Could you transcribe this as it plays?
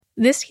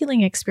This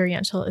healing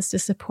experiential is to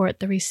support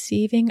the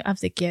receiving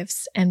of the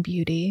gifts and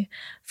beauty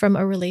from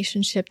a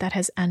relationship that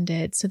has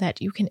ended so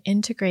that you can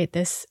integrate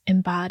this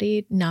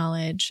embodied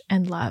knowledge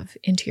and love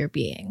into your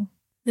being.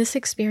 This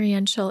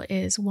experiential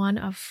is one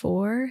of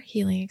 4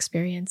 healing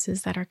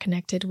experiences that are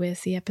connected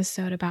with the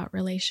episode about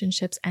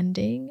relationships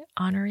ending,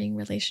 honoring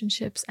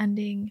relationships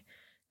ending,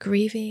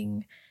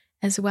 grieving,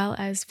 as well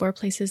as 4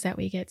 places that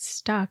we get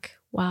stuck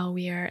while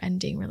we are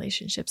ending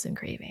relationships and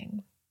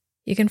grieving.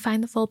 You can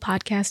find the full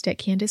podcast at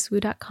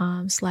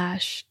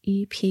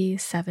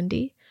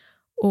CandiceWu.com/EP70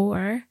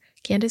 or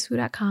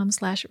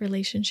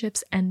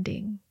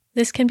CandiceWu.com/relationshipsending.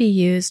 This can be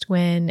used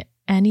when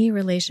any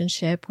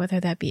relationship, whether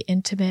that be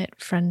intimate,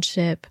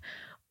 friendship,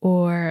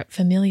 or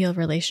familial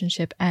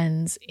relationship,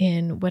 ends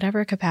in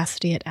whatever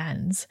capacity it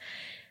ends.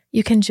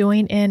 You can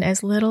join in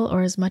as little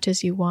or as much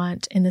as you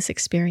want in this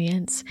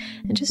experience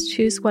and just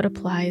choose what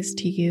applies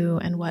to you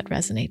and what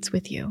resonates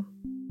with you.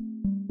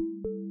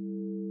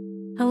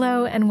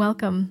 Hello and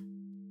welcome.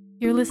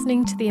 You're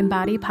listening to the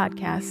Embody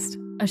podcast,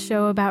 a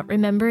show about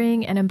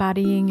remembering and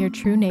embodying your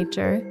true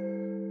nature,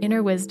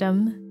 inner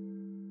wisdom,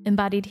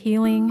 embodied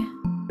healing,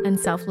 and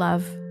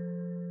self-love.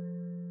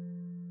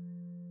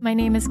 My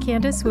name is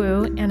Candice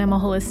Wu, and I'm a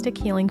holistic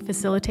healing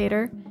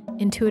facilitator,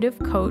 intuitive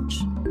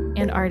coach,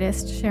 and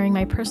artist sharing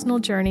my personal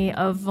journey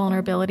of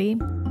vulnerability,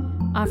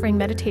 offering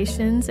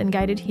meditations and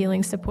guided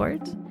healing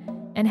support,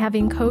 and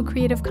having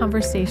co-creative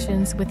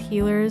conversations with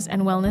healers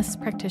and wellness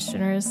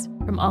practitioners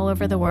from all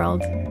over the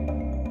world.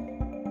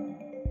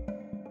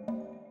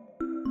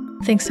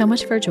 Thanks so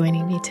much for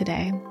joining me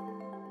today.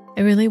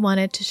 I really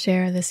wanted to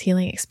share this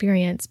healing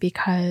experience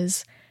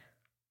because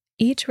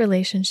each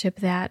relationship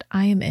that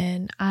I am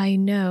in, I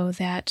know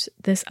that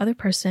this other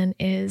person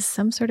is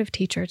some sort of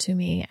teacher to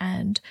me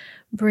and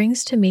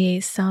brings to me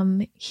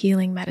some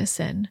healing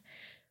medicine,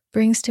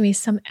 brings to me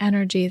some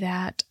energy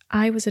that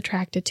I was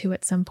attracted to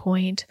at some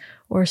point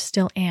or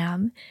still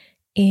am,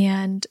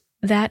 and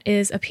that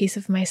is a piece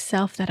of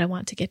myself that I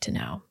want to get to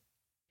know.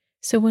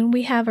 So when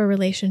we have a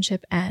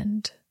relationship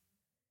end,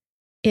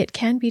 it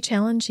can be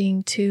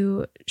challenging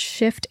to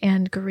shift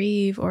and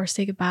grieve or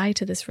say goodbye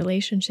to this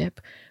relationship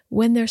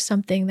when there's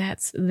something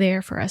that's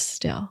there for us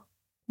still.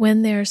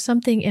 When there's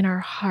something in our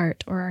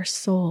heart or our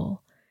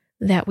soul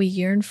that we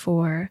yearn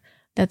for,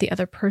 that the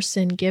other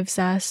person gives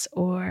us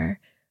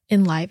or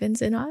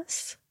enlivens in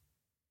us,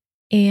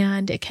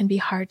 and it can be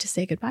hard to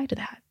say goodbye to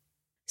that.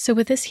 So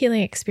with this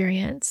healing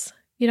experience,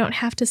 you don't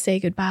have to say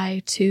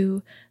goodbye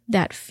to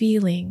that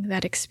feeling,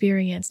 that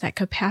experience, that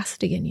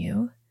capacity in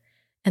you,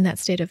 and that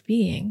state of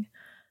being,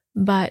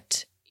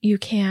 but you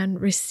can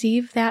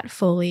receive that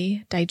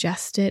fully,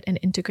 digest it, and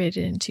integrate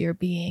it into your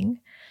being,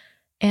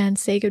 and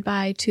say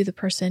goodbye to the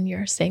person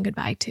you're saying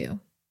goodbye to.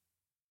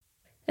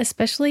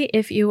 Especially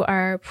if you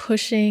are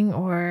pushing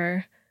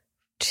or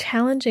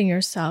challenging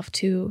yourself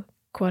to,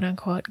 quote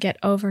unquote, get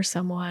over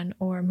someone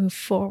or move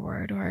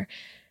forward or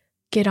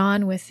get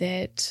on with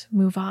it,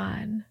 move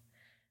on.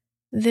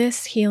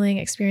 This healing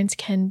experience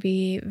can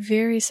be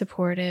very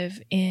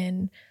supportive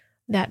in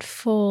that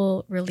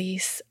full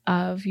release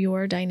of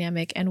your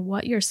dynamic and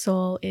what your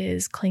soul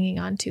is clinging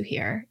onto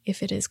here,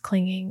 if it is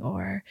clinging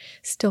or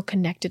still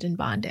connected and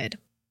bonded.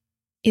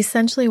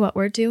 Essentially, what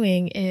we're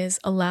doing is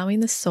allowing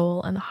the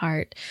soul and the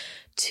heart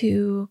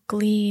to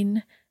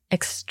glean,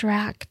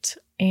 extract,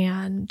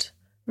 and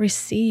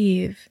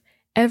receive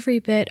every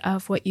bit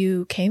of what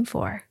you came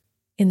for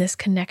in this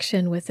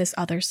connection with this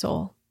other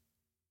soul.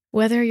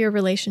 Whether your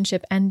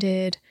relationship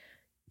ended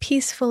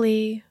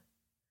peacefully,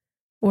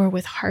 or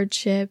with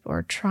hardship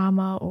or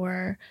trauma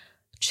or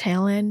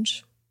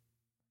challenge,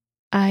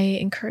 I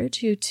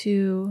encourage you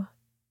to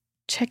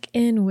check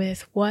in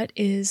with what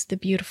is the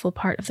beautiful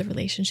part of the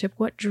relationship,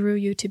 what drew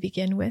you to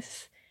begin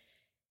with,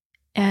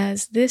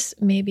 as this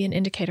may be an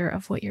indicator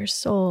of what your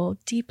soul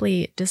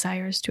deeply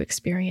desires to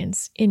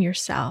experience in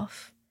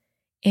yourself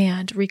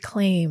and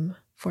reclaim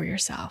for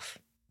yourself.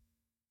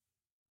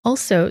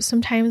 Also,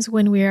 sometimes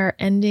when we are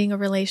ending a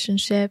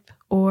relationship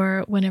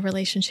or when a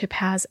relationship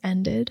has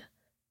ended,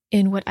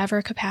 in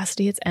whatever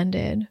capacity it's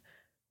ended,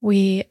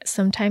 we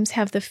sometimes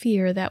have the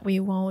fear that we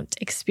won't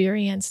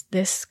experience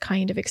this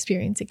kind of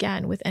experience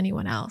again with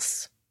anyone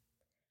else.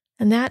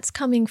 And that's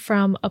coming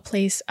from a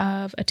place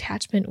of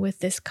attachment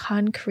with this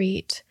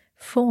concrete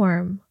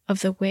form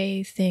of the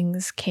way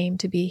things came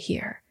to be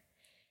here.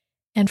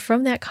 And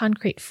from that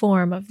concrete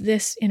form of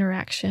this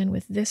interaction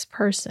with this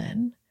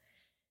person,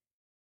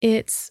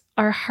 it's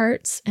our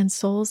heart's and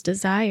soul's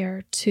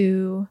desire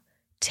to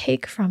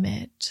take from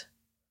it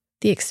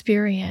the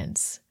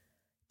experience,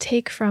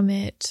 take from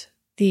it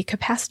the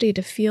capacity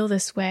to feel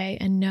this way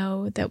and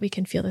know that we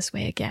can feel this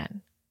way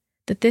again,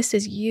 that this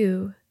is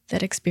you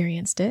that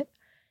experienced it,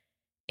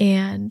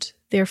 and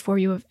therefore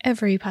you have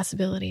every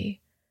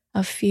possibility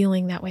of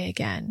feeling that way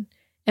again.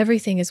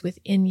 Everything is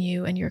within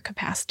you and your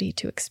capacity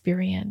to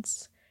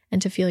experience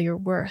and to feel your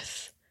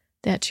worth,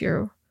 that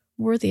you're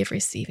worthy of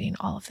receiving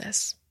all of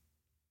this.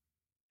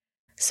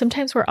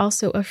 Sometimes we're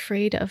also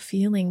afraid of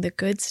feeling the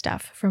good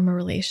stuff from a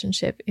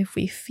relationship if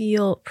we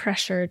feel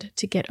pressured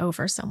to get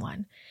over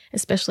someone.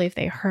 especially if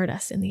they hurt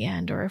us in the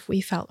end or if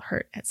we felt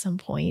hurt at some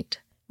point.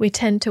 We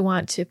tend to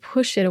want to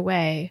push it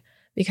away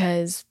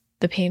because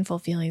the painful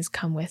feelings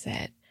come with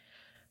it.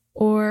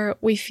 Or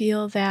we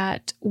feel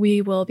that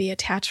we will be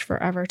attached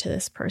forever to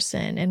this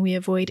person, and we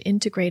avoid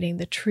integrating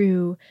the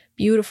true,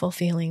 beautiful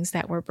feelings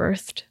that were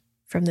birthed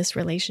from this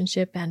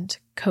relationship and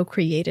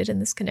co-created in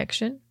this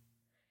connection.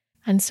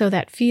 And so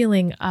that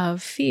feeling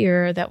of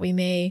fear that we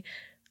may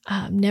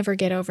never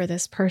get over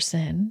this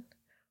person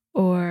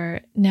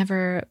or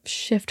never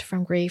shift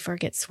from grief or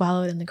get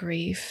swallowed in the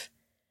grief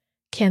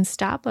can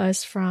stop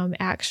us from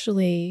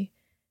actually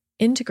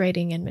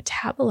integrating and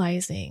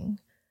metabolizing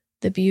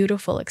the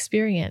beautiful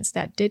experience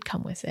that did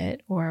come with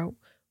it, or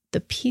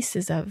the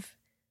pieces of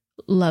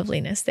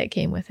loveliness that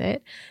came with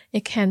it.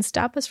 It can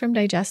stop us from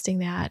digesting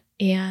that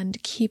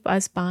and keep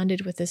us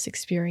bonded with this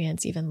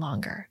experience even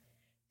longer.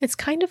 It's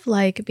kind of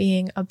like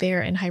being a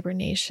bear in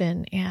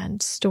hibernation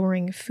and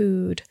storing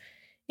food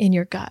in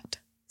your gut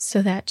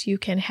so that you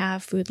can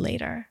have food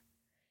later.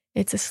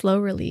 It's a slow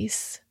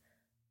release,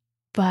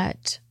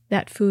 but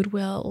that food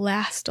will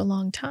last a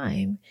long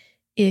time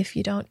if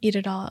you don't eat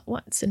it all at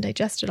once and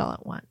digest it all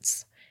at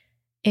once.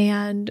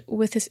 And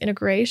with this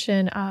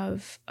integration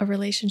of a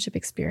relationship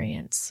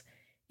experience,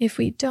 if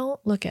we don't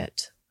look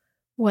at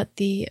what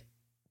the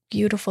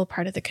beautiful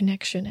part of the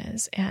connection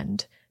is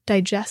and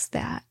digest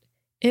that,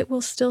 it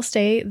will still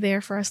stay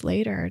there for us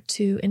later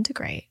to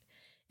integrate.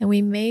 And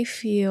we may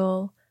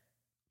feel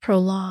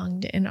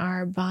prolonged in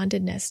our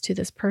bondedness to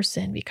this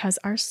person because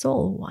our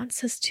soul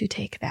wants us to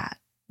take that,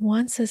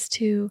 wants us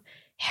to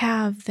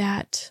have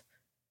that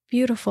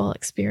beautiful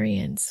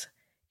experience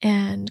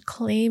and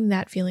claim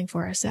that feeling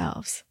for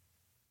ourselves.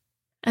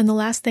 And the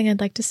last thing I'd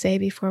like to say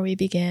before we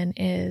begin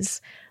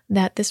is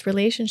that this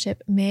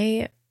relationship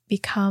may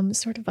become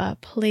sort of a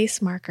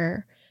place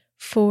marker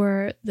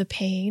for the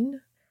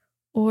pain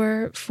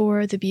or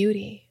for the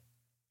beauty.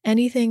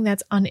 Anything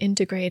that's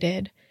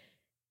unintegrated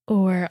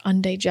or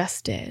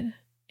undigested.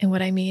 And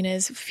what I mean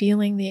is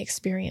feeling the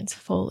experience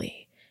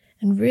fully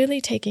and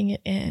really taking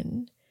it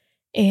in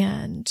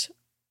and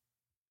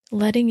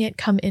letting it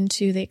come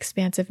into the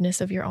expansiveness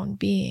of your own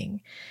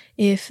being.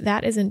 If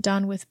that isn't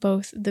done with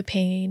both the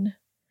pain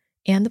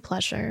and the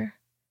pleasure,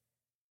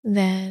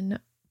 then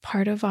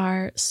part of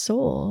our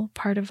soul,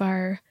 part of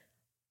our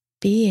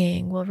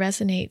being will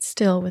resonate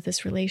still with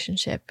this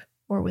relationship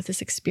or with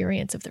this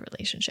experience of the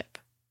relationship.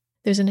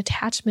 There's an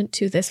attachment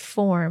to this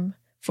form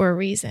for a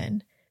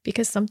reason,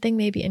 because something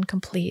may be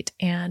incomplete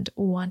and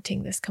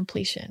wanting this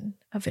completion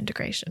of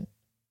integration.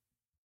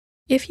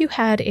 If you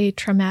had a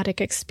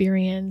traumatic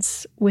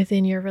experience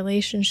within your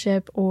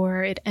relationship,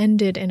 or it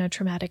ended in a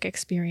traumatic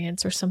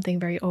experience or something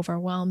very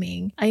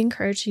overwhelming, I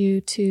encourage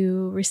you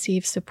to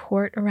receive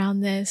support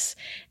around this,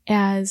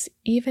 as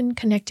even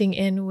connecting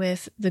in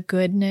with the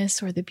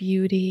goodness or the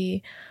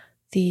beauty,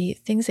 the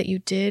things that you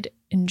did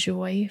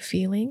enjoy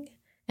feeling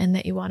and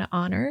that you want to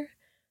honor,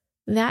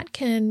 that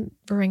can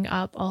bring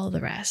up all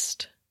the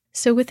rest.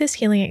 So with this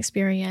healing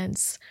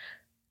experience,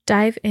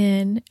 dive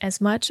in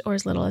as much or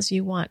as little as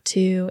you want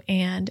to,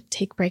 and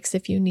take breaks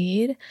if you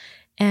need,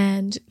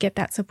 and get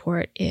that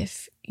support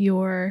if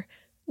your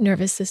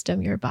nervous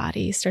system, your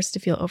body starts to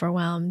feel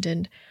overwhelmed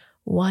and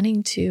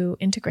wanting to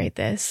integrate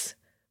this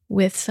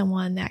with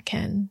someone that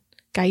can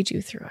guide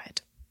you through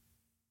it.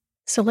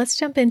 So let's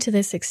jump into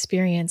this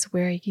experience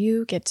where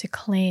you get to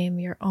claim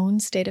your own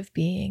state of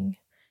being,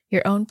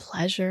 your own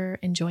pleasure,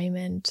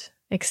 enjoyment,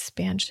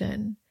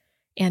 expansion,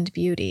 and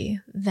beauty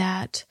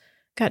that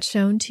got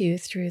shown to you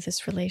through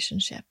this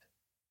relationship.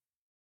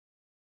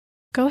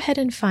 Go ahead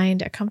and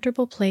find a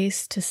comfortable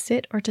place to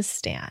sit or to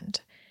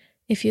stand.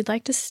 If you'd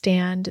like to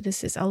stand,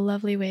 this is a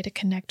lovely way to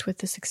connect with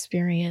this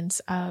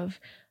experience of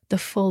the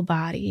full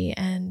body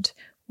and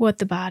what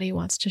the body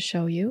wants to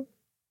show you.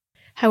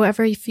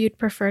 However, if you'd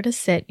prefer to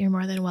sit, you're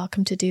more than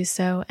welcome to do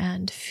so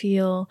and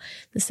feel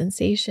the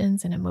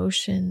sensations and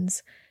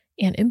emotions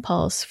and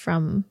impulse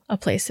from a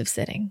place of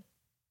sitting.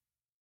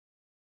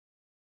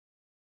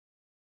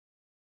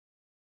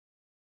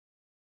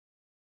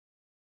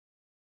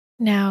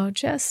 Now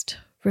just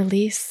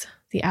release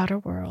the outer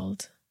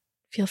world.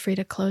 Feel free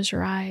to close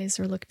your eyes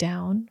or look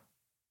down.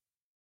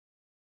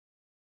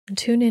 And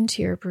tune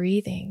into your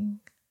breathing.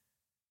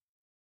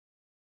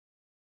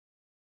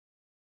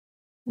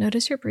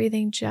 Notice your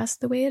breathing just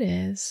the way it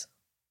is.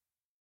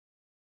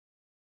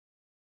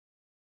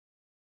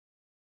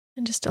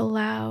 And just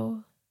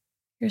allow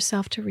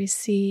yourself to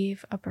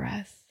receive a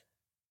breath.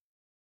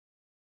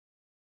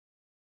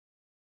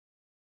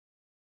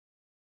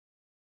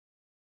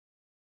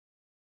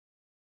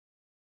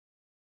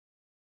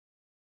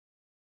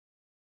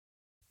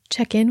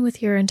 Check in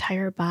with your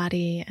entire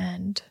body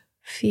and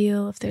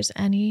feel if there's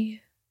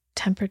any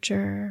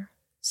temperature,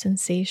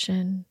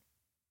 sensation,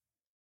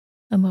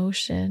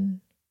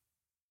 emotion,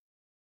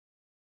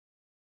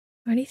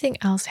 or anything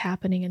else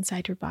happening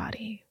inside your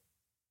body.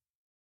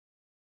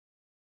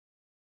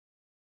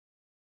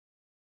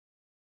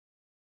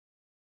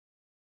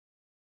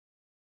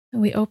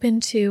 And we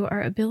open to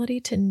our ability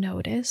to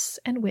notice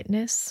and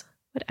witness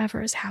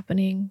whatever is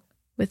happening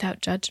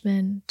without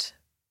judgment,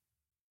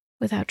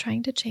 without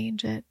trying to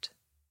change it,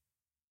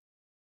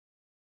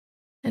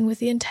 and with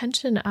the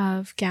intention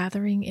of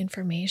gathering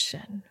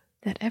information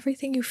that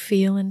everything you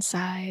feel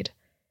inside,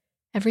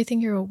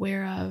 everything you're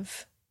aware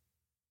of,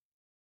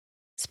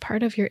 is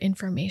part of your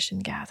information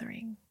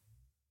gathering.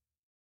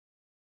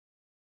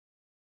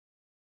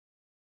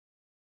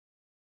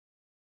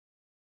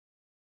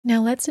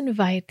 Now let's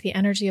invite the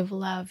energy of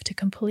love to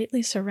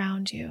completely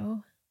surround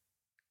you.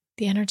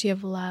 The energy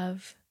of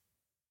love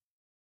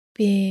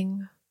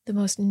being the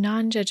most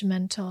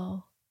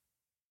non-judgmental,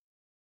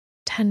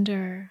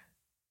 tender,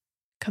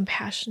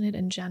 compassionate,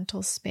 and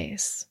gentle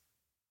space.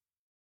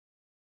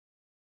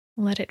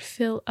 Let it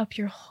fill up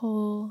your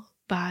whole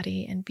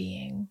body and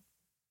being.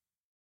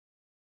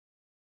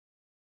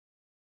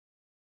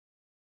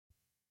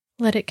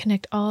 Let it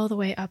connect all the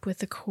way up with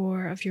the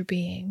core of your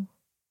being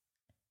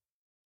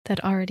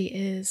that already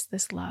is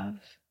this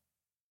love,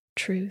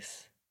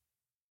 truth,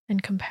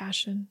 and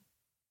compassion.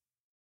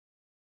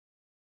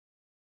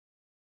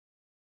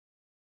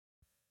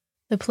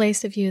 The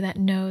place of you that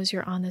knows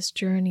you're on this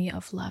journey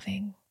of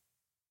loving,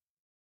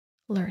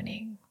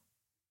 learning,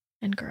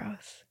 and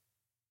growth.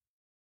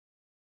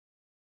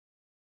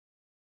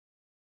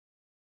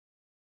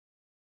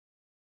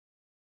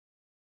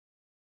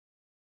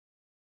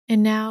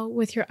 And now,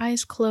 with your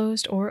eyes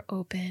closed or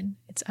open,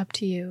 it's up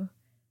to you.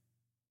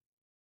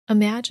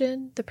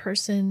 Imagine the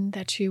person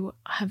that you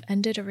have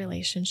ended a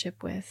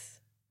relationship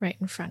with right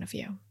in front of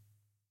you.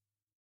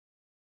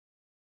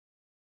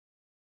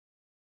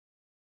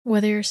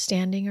 Whether you're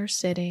standing or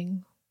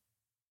sitting,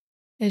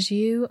 as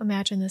you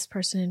imagine this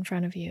person in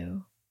front of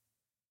you,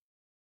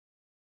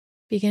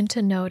 begin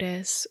to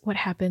notice what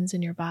happens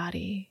in your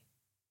body.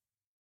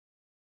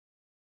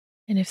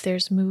 And if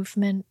there's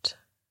movement,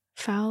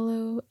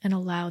 follow and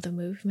allow the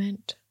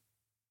movement.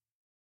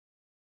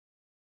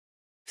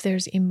 If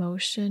there's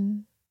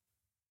emotion,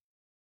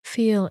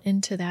 feel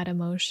into that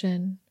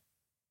emotion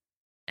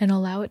and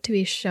allow it to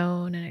be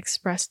shown and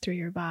expressed through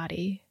your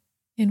body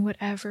in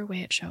whatever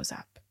way it shows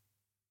up.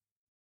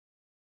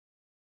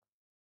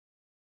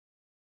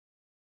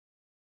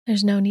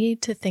 There's no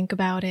need to think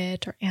about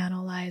it or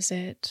analyze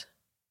it.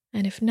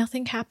 And if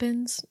nothing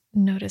happens,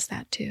 notice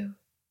that too.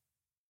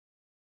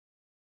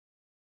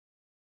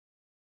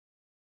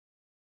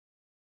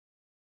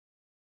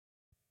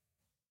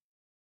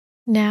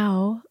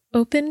 Now,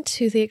 open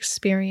to the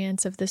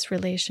experience of this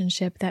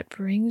relationship that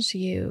brings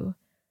you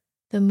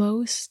the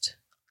most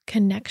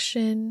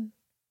connection,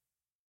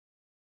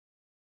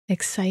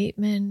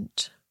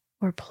 excitement,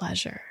 or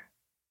pleasure.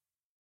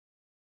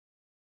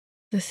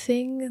 The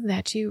thing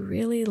that you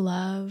really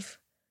love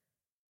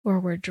or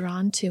were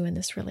drawn to in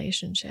this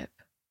relationship.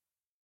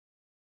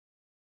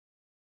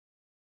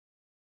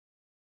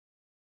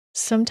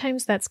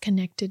 Sometimes that's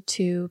connected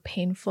to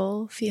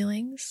painful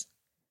feelings.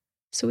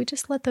 So we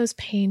just let those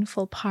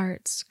painful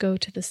parts go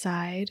to the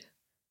side.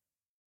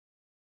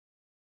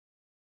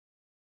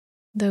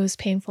 Those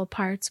painful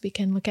parts we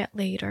can look at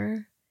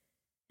later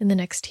in the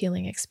next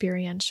healing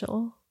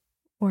experiential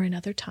or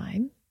another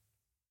time.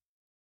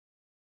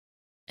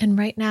 And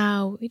right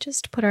now, we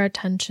just put our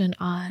attention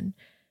on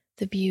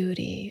the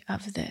beauty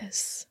of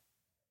this,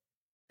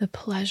 the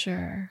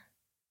pleasure,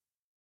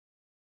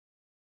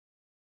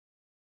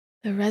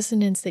 the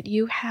resonance that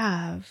you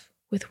have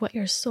with what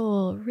your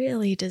soul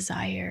really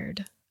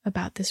desired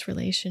about this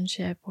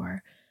relationship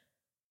or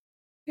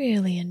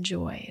really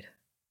enjoyed.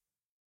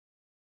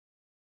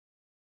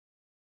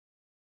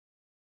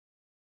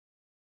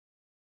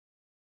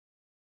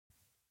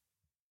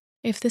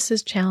 If this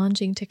is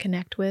challenging to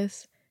connect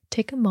with,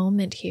 take a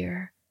moment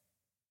here.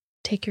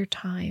 Take your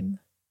time.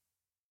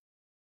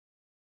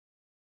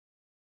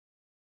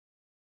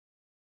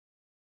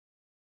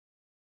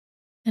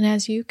 And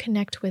as you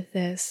connect with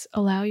this,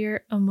 allow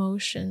your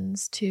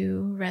emotions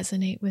to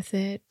resonate with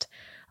it.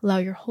 Allow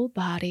your whole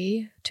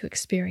body to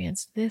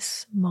experience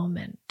this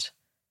moment,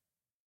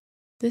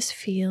 this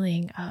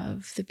feeling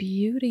of the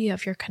beauty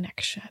of your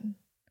connection,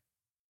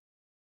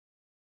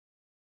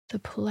 the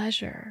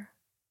pleasure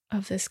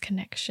of this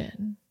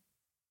connection,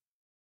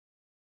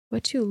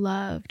 what you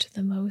loved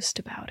the most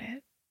about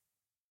it.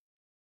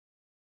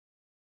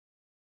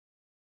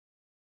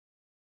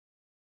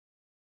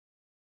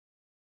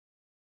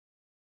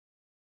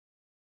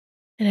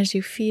 And as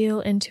you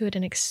feel into it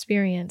and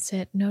experience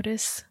it,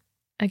 notice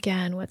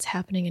again what's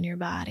happening in your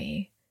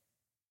body,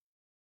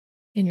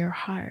 in your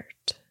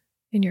heart,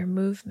 in your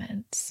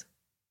movements.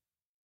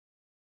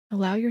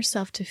 Allow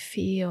yourself to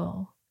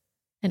feel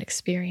and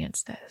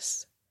experience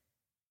this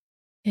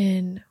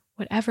in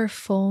whatever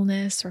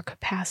fullness or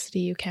capacity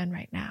you can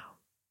right now.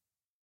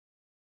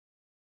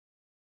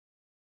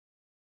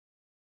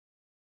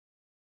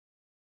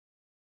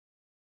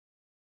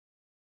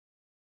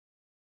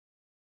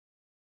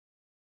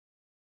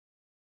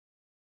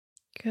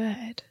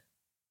 Good.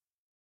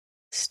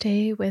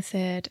 Stay with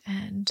it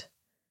and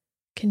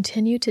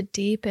continue to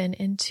deepen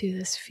into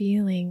this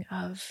feeling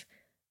of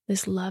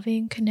this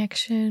loving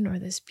connection or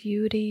this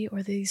beauty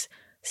or these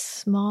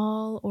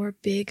small or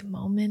big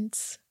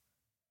moments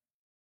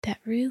that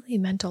really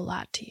meant a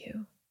lot to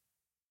you.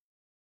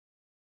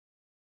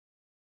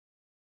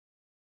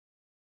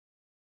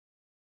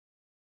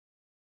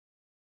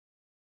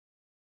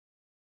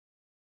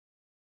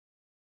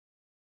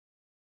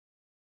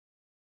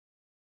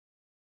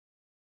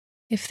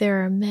 If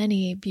there are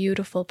many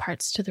beautiful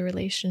parts to the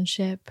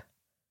relationship,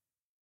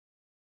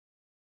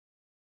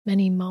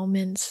 many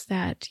moments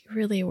that you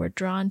really were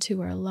drawn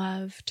to or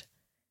loved,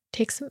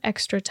 take some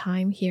extra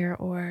time here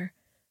or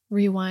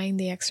rewind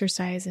the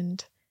exercise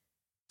and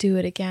do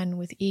it again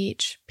with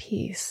each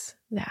piece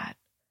that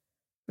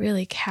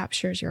really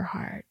captures your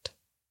heart.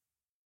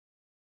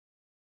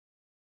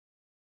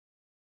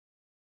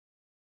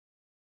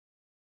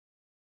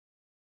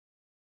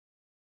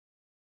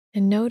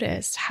 And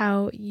notice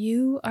how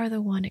you are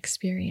the one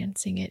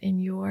experiencing it in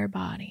your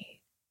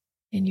body,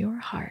 in your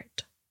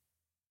heart,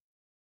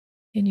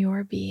 in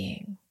your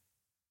being.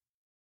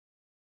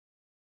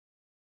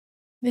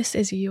 This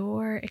is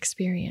your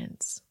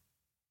experience,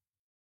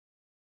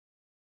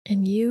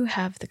 and you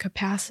have the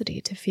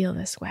capacity to feel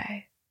this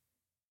way.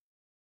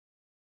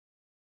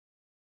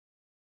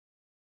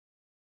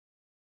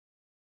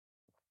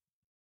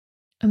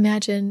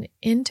 Imagine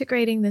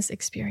integrating this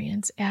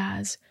experience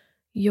as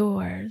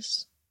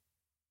yours,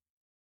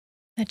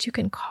 that you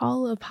can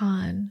call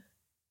upon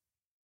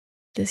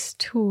this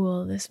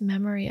tool, this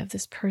memory of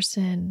this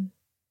person,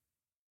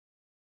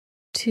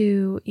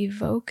 to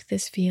evoke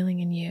this feeling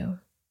in you,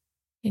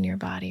 in your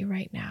body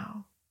right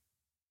now.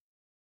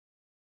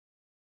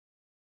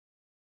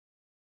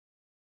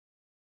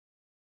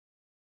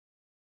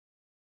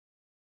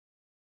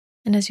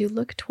 And as you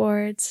look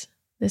towards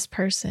this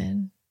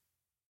person,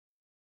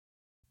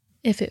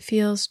 if it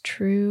feels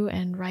true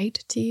and right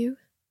to you,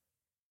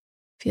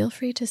 feel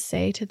free to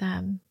say to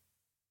them,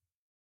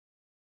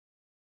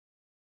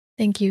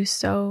 "Thank you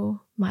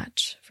so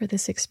much for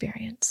this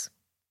experience.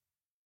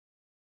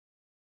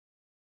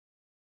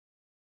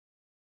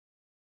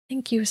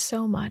 Thank you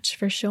so much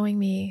for showing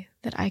me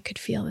that I could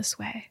feel this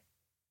way."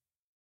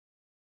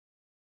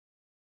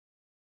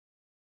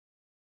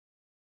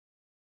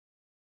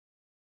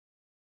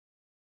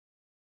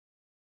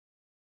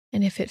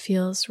 And if it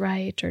feels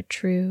right or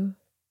true,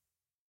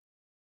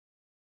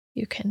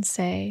 you can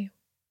say,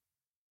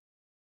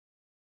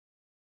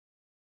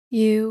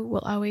 "You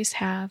will always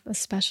have a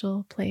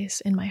special place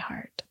in my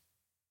heart."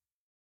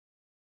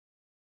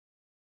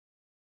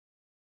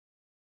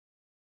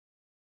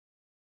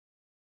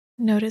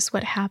 Notice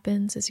what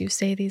happens as you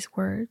say these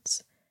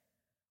words,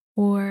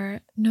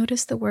 or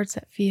notice the words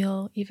that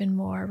feel even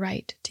more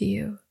right to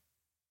you.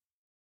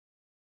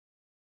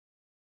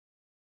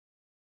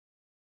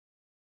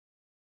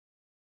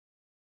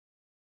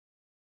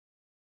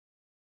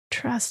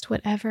 Trust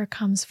whatever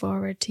comes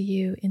forward to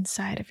you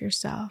inside of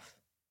yourself,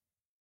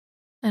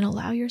 and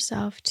allow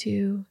yourself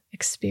to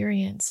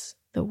experience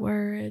the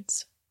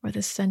words or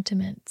the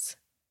sentiments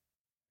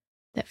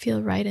that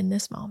feel right in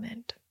this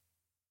moment.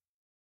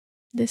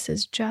 This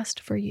is just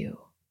for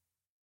you.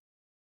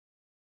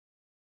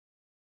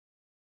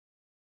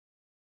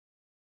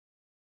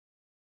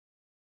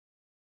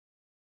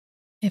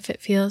 If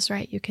it feels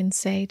right, you can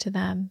say to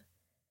them,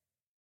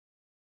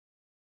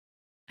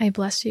 "I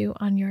bless you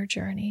on your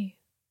journey,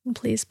 and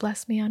please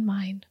bless me on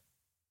mine."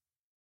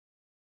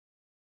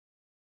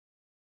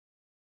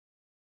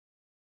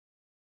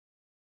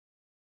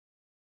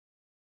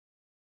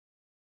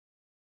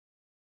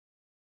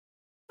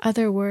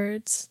 Other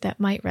words that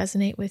might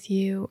resonate with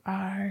you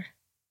are,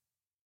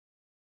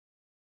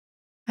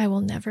 "I will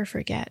never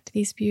forget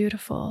these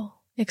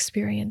beautiful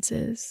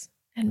experiences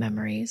and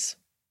memories."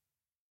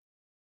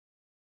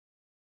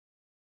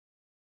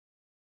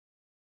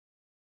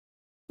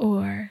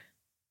 Or,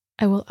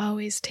 "I will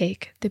always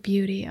take the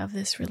beauty of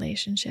this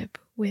relationship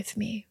with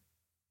me."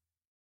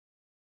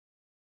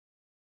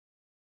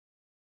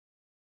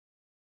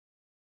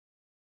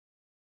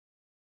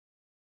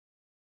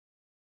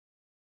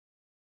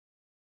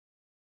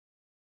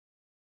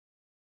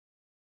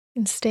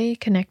 And stay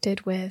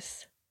connected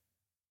with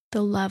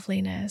the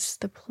loveliness,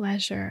 the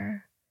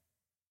pleasure,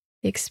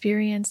 the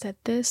experience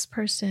that this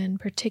person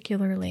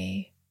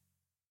particularly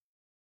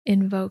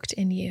invoked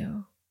in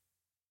you.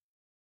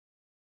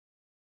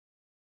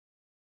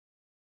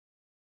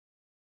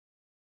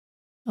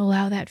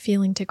 Allow that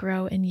feeling to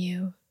grow in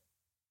you.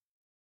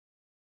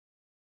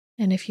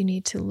 And if you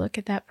need to look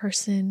at that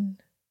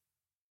person,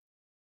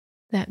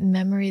 that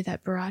memory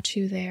that brought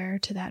you there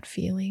to that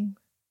feeling,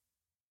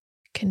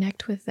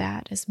 connect with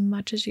that as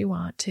much as you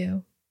want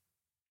to.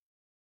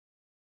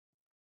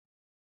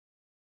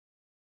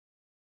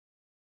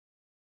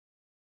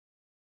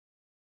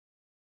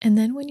 And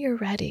then when you're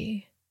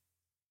ready,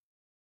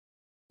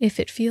 if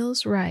it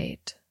feels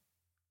right,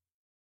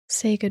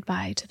 say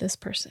goodbye to this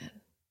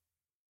person.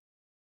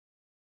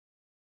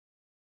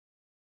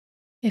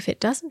 If it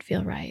doesn't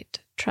feel right,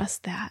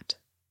 trust that.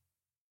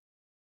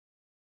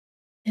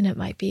 And it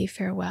might be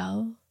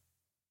farewell,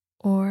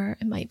 or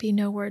it might be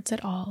no words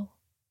at all.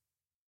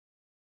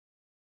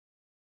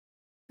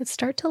 But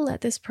start to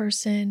let this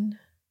person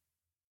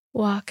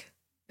walk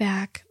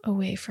back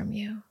away from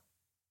you.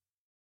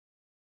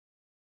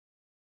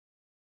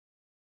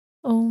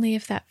 only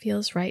if that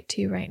feels right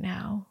to you right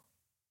now.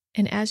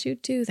 And as you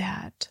do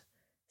that,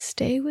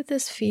 stay with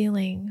this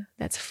feeling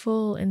that's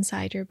full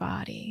inside your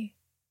body,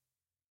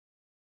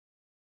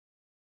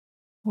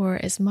 or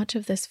as much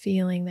of this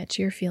feeling that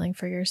you're feeling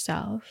for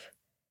yourself.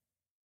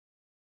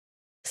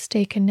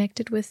 Stay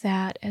connected with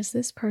that as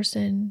this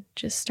person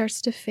just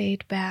starts to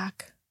fade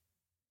back,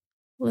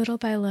 little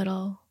by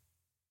little,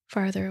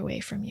 farther away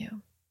from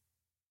you.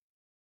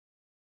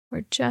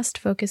 We're just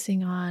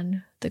focusing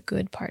on the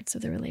good parts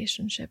of the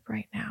relationship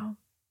right now.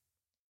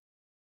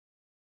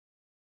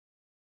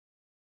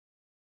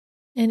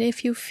 And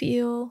if you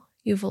feel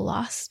you've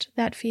lost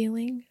that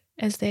feeling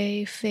as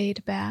they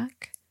fade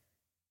back,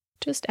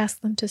 just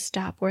ask them to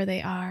stop where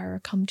they are or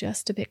come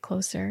just a bit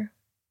closer.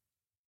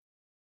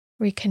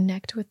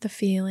 Reconnect with the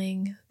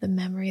feeling, the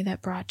memory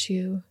that brought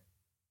you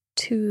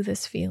to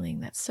this feeling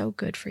that's so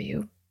good for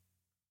you.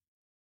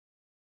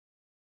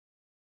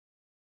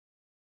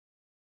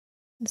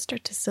 And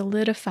start to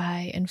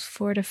solidify and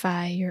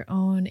fortify your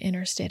own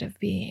inner state of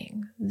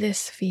being,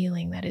 this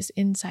feeling that is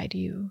inside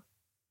you.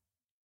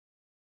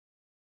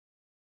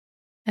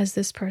 As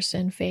this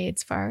person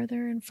fades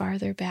farther and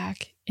farther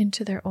back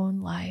into their own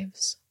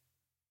lives.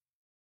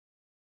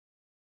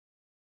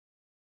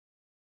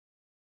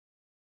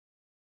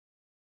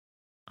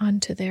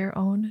 Onto their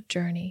own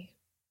journey.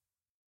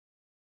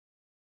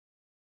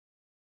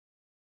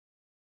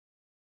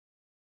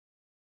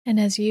 And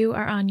as you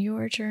are on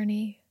your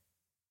journey,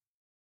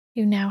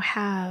 you now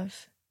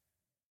have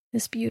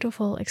this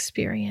beautiful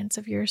experience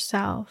of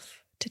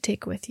yourself to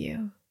take with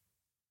you,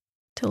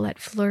 to let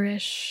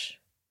flourish,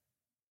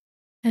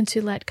 and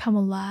to let come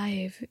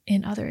alive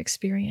in other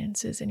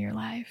experiences in your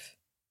life.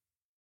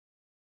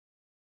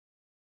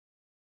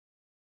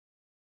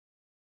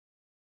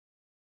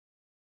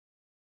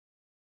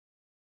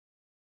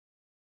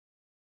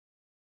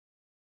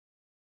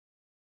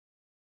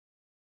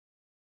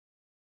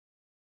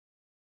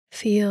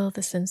 Feel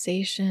the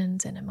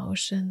sensations and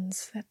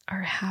emotions that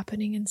are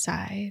happening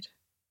inside.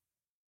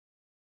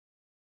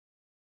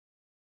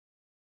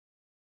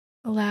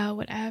 Allow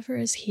whatever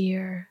is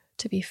here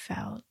to be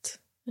felt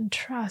and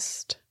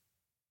trust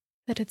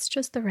that it's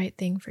just the right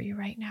thing for you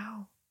right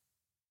now.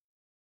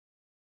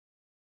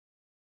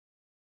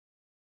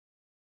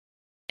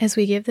 As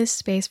we give this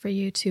space for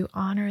you to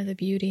honor the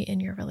beauty in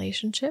your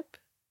relationship,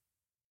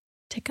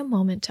 take a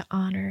moment to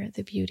honor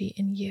the beauty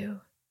in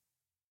you.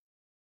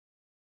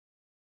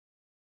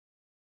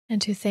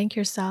 And to thank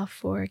yourself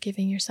for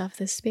giving yourself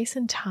this space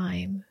and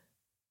time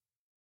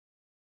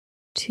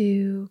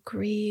to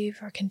grieve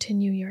or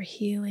continue your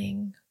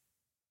healing,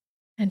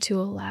 and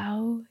to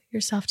allow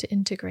yourself to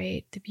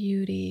integrate the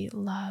beauty,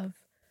 love,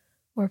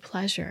 or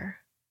pleasure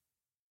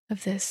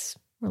of this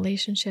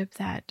relationship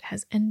that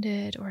has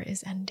ended or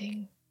is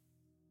ending.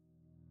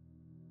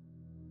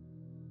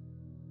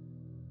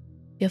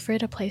 Feel free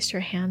to place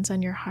your hands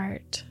on your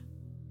heart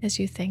as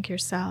you thank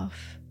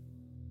yourself,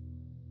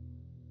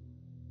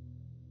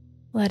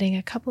 letting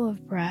a couple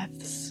of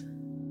breaths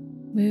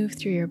move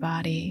through your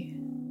body.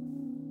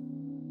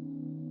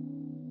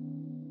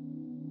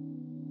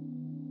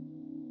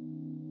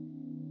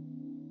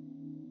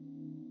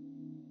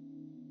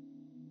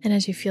 And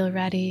as you feel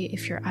ready,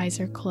 if your eyes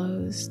are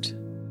closed,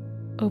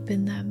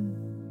 open them.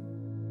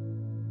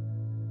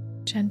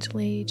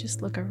 Gently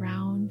just look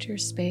around your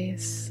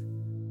space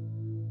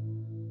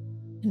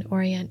and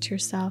orient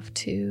yourself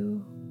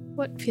to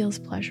what feels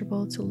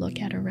pleasurable to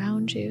look at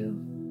around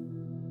you.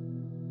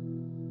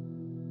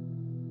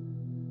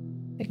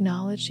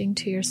 Acknowledging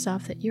to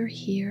yourself that you're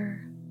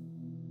here.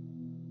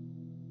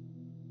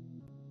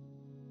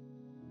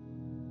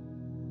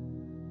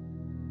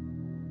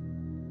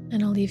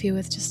 And I'll leave you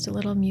with just a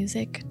little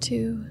music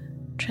to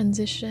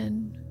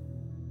transition.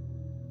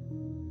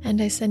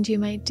 And I send you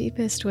my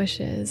deepest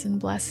wishes and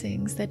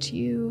blessings that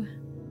you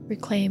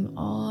reclaim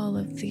all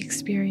of the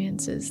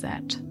experiences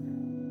that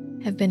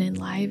have been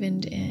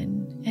enlivened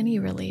in any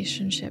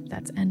relationship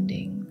that's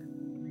ending,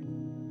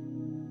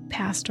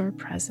 past or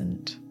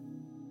present.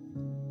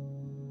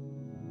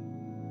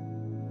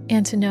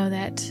 And to know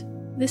that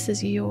this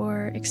is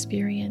your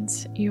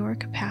experience, your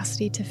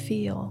capacity to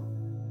feel,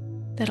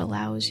 that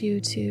allows you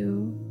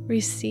to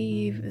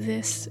receive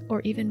this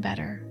or even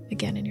better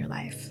again in your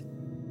life.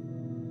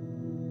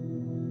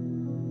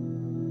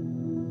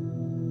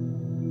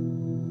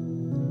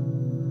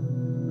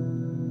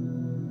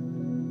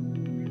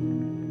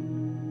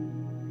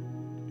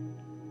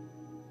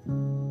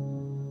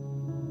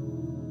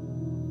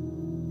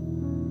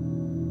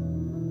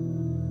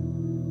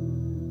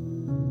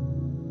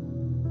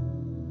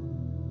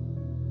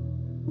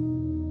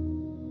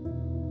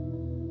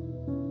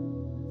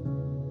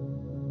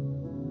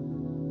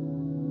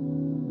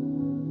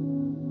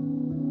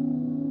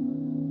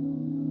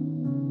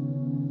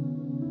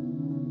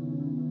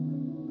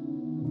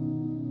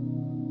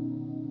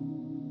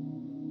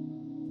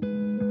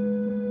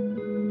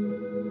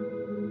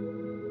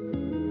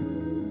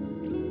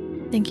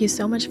 Thank you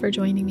so much for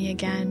joining me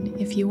again.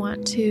 If you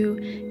want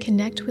to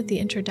connect with the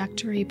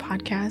introductory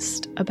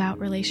podcast about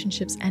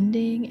relationships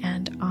ending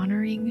and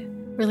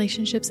honoring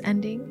relationships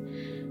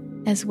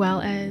ending, as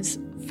well as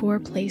 4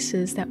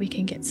 places that we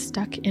can get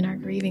stuck in our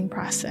grieving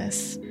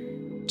process.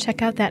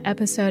 Check out that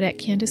episode at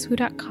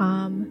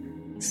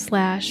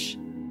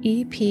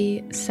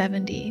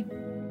CandiceWu.com/EP70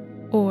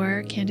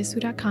 or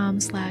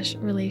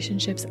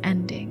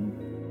CandiceWu.com/relationshipsending.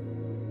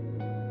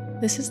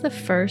 This is the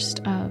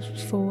first of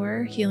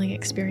 4 healing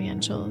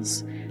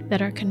experientials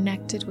that are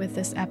connected with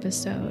this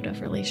episode of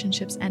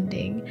relationships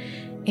ending.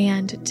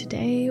 And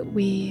today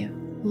we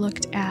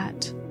looked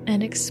at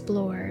and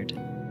explored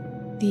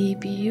the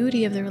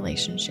beauty of the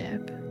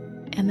relationship.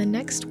 And the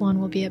next one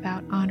will be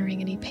about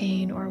honoring any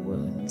pain or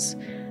wounds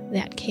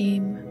that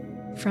came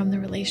from the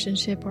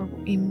relationship or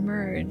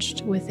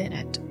emerged within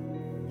it.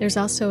 There's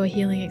also a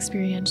healing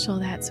experiential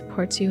that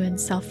supports you in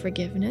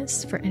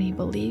self-forgiveness for any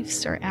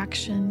beliefs or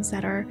actions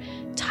that are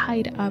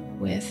tied up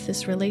with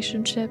this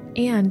relationship,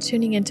 and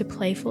tuning into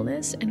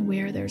playfulness and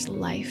where there's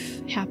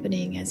life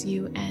happening as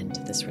you end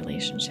this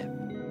relationship.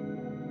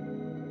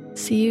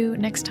 See you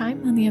next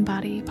time on the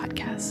Embody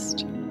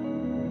podcast.